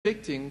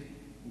depicting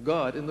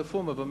God in the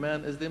form of a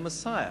man as their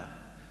Messiah.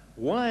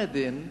 Why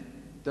then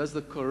does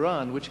the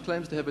Quran, which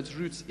claims to have its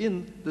roots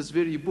in this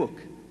very book,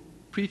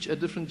 preach a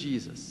different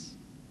Jesus?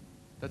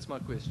 That's my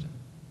question.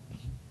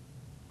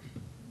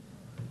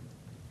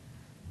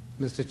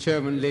 Mr.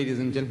 Chairman, ladies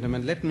and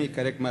gentlemen, let me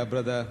correct my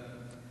brother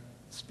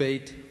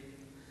Spate.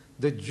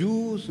 The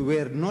Jews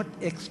were not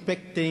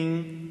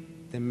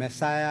expecting the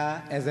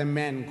Messiah as a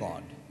man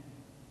God.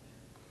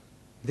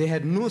 They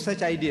had no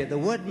such idea. The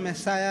word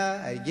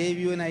Messiah, I gave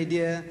you an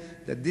idea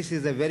that this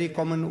is a very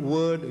common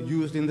word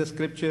used in the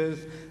scriptures.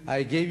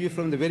 I gave you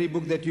from the very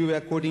book that you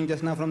were quoting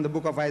just now, from the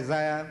book of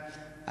Isaiah.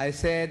 I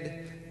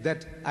said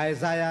that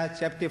Isaiah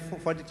chapter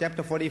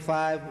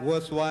 45,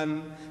 verse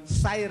 1,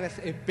 Cyrus,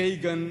 a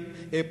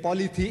pagan, a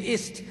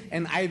polytheist,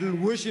 an idol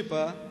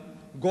worshipper,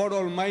 God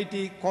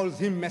Almighty calls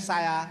him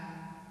Messiah.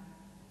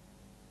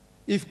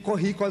 If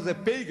he calls a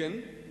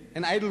pagan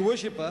an idol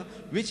worshipper,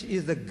 which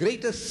is the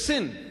greatest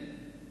sin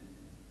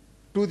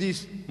to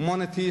these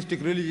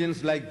monotheistic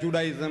religions like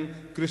Judaism,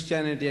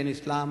 Christianity and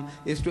Islam,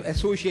 is to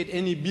associate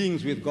any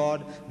beings with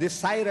God. This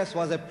Cyrus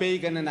was a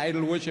pagan and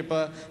idol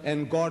worshipper,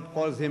 and God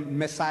calls him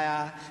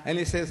Messiah. And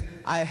he says,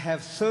 I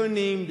have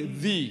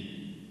surnamed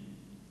thee,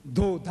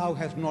 though thou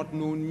hast not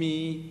known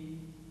me.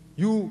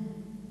 You,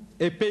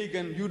 a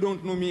pagan, you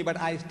don't know me, but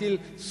I still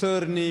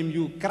surname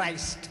you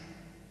Christ.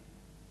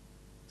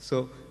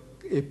 So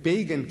a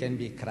pagan can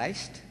be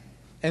Christ,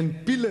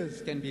 and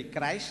pillars can be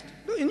Christ.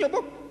 In your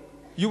book,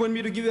 you want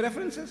me to give you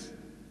references?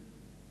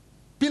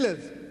 Pillars.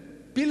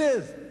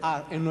 Pillars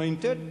are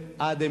anointed.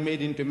 Are they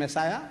made into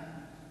Messiah?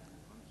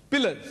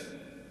 Pillars.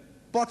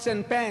 Pots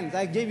and pans.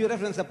 I gave you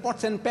reference of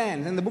pots and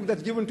pans. In the book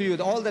that's given to you,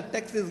 all the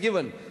text is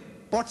given.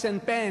 Pots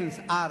and pans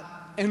are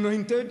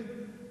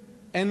anointed.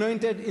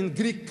 Anointed in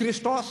Greek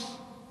Christos,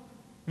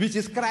 which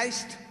is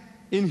Christ.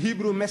 In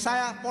Hebrew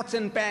Messiah, pots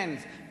and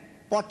pans.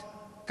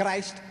 Pot,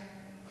 Christ.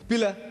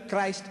 Pillar,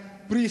 Christ.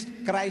 Priest,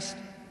 Christ.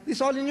 This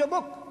is all in your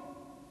book.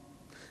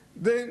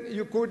 Then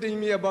you're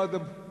quoting me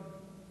about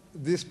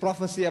this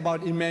prophecy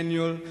about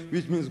Emmanuel,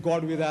 which means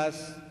God with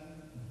us.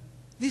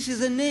 This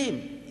is a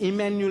name.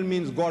 Emmanuel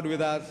means God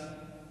with us.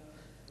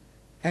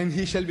 And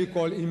he shall be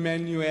called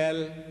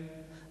Emmanuel.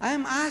 I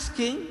am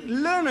asking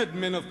learned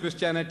men of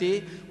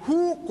Christianity,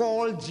 who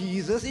called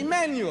Jesus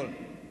Emmanuel?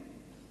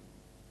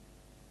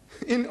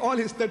 In all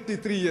his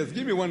 33 years,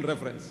 give me one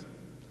reference.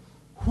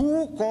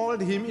 Who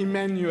called him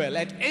Emmanuel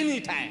at any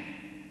time?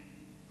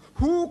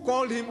 Who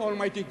called him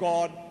Almighty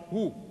God?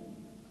 Who?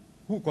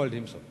 Who called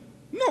him so?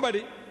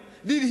 Nobody.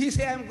 Did he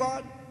say, I'm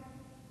God?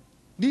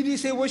 Did he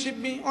say, worship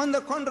me? On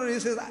the contrary, he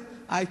says,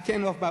 I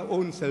can of my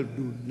own self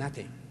do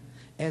nothing.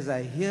 As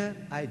I hear,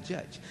 I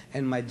judge,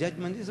 and my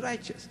judgment is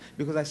righteous,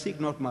 because I seek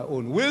not my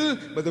own will,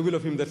 but the will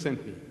of him that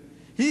sent me.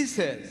 He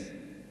says,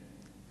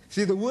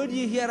 see, the word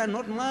ye hear are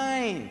not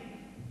mine,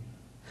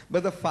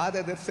 but the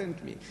Father that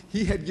sent me.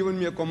 He had given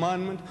me a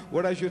commandment,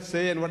 what I should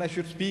say and what I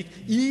should speak,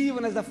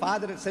 even as the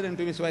Father had said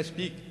unto me, so I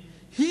speak.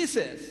 He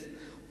says,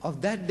 of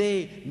that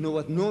day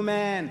knoweth no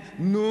man,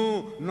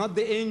 no, not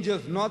the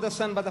angels, nor the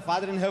Son, but the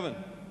Father in heaven.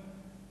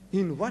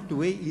 In what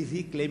way is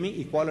he claiming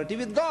equality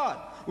with God?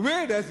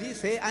 Where does he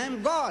say, I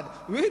am God?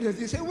 Where does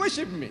he say,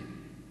 worship me?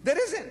 There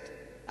isn't.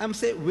 I'm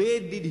saying, where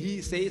did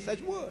he say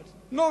such words?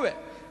 Nowhere.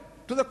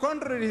 To the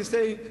contrary, he's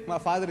saying, my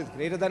Father is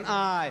greater than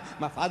I.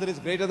 My Father is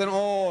greater than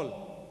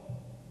all.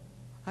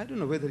 I don't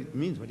know whether it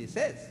means what he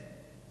says.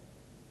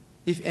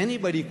 If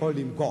anybody called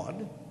him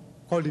God,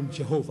 called him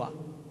Jehovah,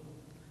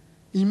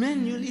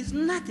 Emmanuel is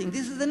nothing.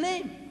 This is the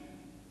name.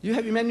 You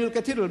have Emmanuel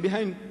Cathedral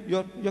behind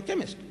your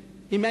chemist.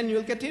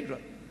 Emmanuel Cathedral.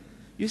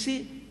 You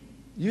see,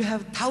 you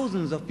have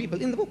thousands of people.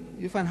 In the book,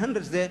 you find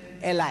hundreds there,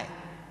 Eli.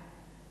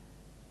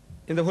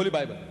 In the Holy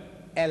Bible,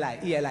 Eli,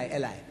 E-L-I,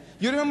 Eli.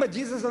 You remember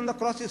Jesus on the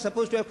cross is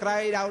supposed to have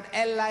cried out,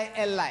 Eli,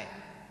 Eli.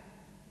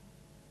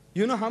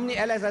 You know how many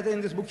Elis are there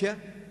in this book here?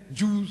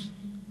 Jews.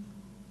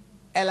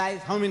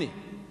 Elis, how many?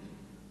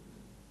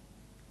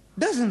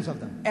 Dozens of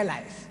them.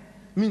 Elis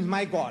means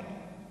my God.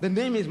 The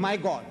name is my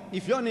God.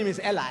 If your name is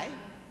Eli,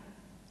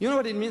 you know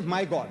what it means,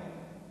 my God.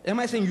 Am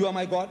I saying you are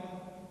my God?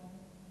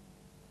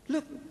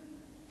 Look,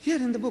 here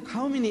in the book,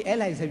 how many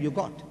Elis have you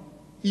got?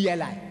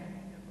 E-L-I.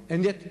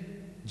 And yet,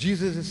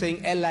 Jesus is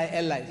saying Eli,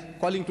 Eli,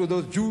 calling to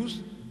those Jews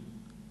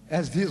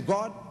as his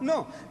God?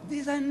 No,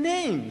 these are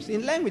names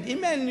in language.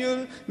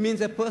 Emmanuel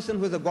means a person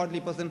who is a godly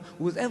person,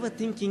 who is ever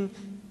thinking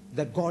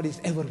that God is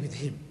ever with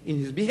him in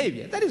his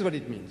behavior. That is what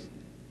it means.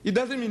 It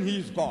doesn't mean he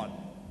is God.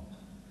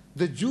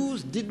 The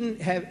Jews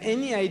didn't have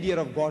any idea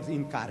of God's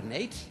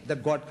incarnate,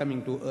 that God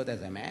coming to earth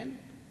as a man.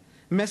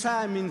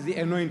 Messiah means the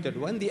anointed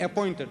one, the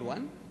appointed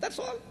one. That's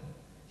all.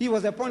 He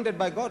was appointed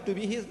by God to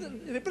be his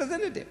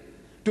representative,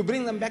 to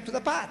bring them back to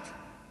the path.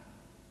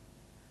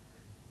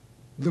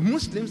 The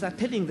Muslims are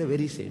telling the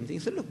very same thing.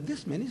 So look,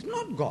 this man is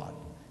not God.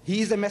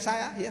 He is a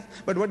Messiah, yes.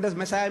 But what does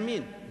Messiah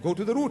mean? Go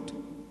to the root.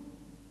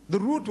 The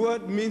root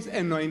word means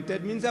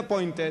anointed, means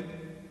appointed,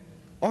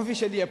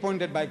 officially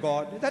appointed by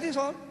God. That is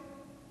all.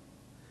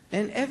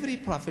 And every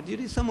prophet, you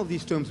read some of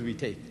these terms we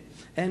take.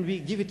 and we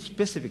give it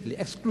specifically,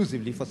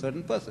 exclusively for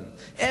certain persons.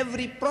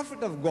 Every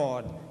prophet of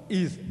God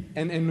is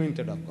an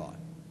anointed of God,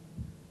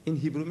 in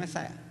Hebrew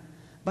Messiah.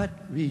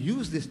 But we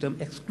use this term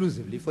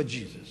exclusively for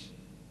Jesus.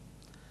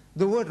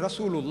 The word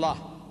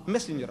Rasulullah,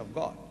 messenger of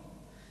God.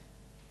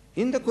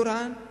 In the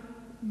Quran,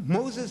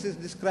 Moses is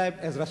described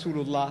as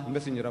Rasulullah,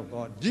 messenger of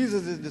God.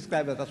 Jesus is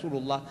described as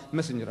Rasulullah,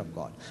 messenger of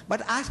God.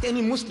 But ask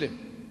any Muslim,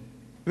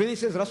 when he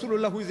says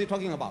Rasulullah, who is he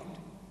talking about?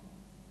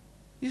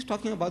 He's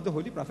talking about the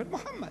Holy Prophet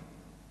Muhammad.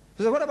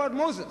 So what about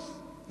Moses?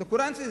 The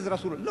Quran says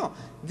Rasulullah. No,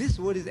 this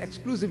word is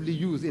exclusively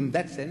used in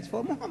that sense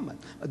for Muhammad.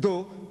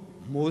 Though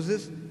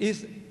Moses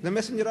is the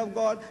messenger of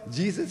God,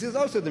 Jesus is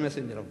also the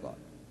messenger of God.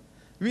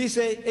 We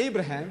say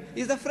Abraham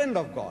is a friend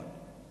of God.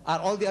 Are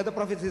all the other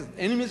prophets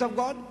enemies of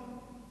God?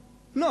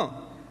 No.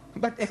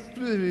 But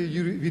exclusively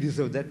we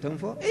reserve that term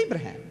for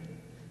Abraham.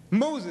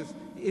 Moses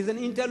is an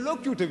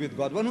interlocutor with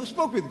God, one who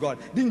spoke with God.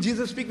 Didn't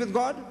Jesus speak with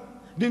God?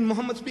 Didn't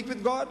Muhammad speak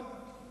with God?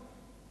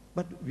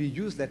 But we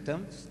use that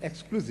term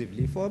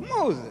exclusively for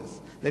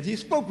Moses, that he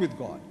spoke with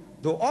God,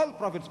 though all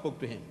prophets spoke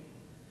to him.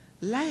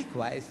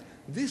 Likewise,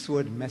 this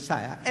word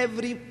Messiah,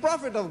 every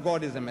prophet of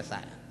God is a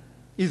Messiah,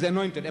 is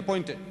anointed,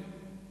 appointed,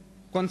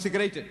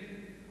 consecrated.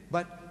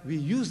 But we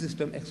use this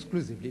term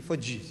exclusively for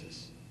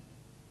Jesus.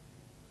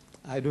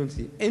 I don't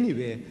see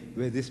anywhere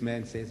where this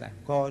man says, I'm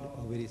God,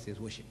 or where he says,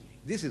 worship me.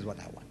 This is what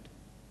I want.